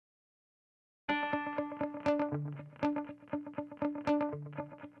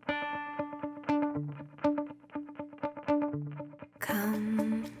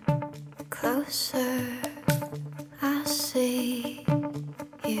closer, I see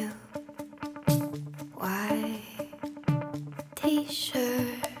you. White t-shirt,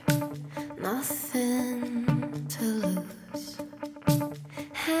 nothing to lose.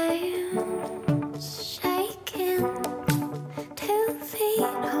 Hands shaking, 2 feet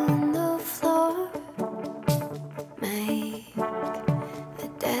on the floor. Make the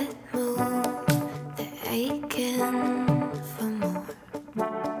dead move, they're aching for more.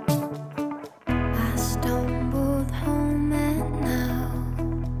 I stumbled home and now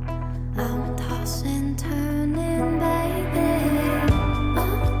I'm tossing, turning, baby.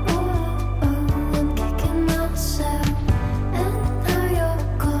 Oh, oh, oh, I'm kicking myself, and now you're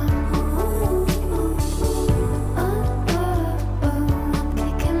gone. Oh, oh, oh, I'm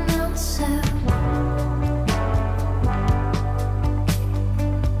kicking myself.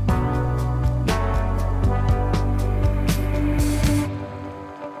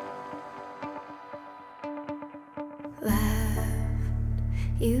 Left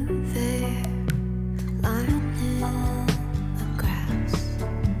you there.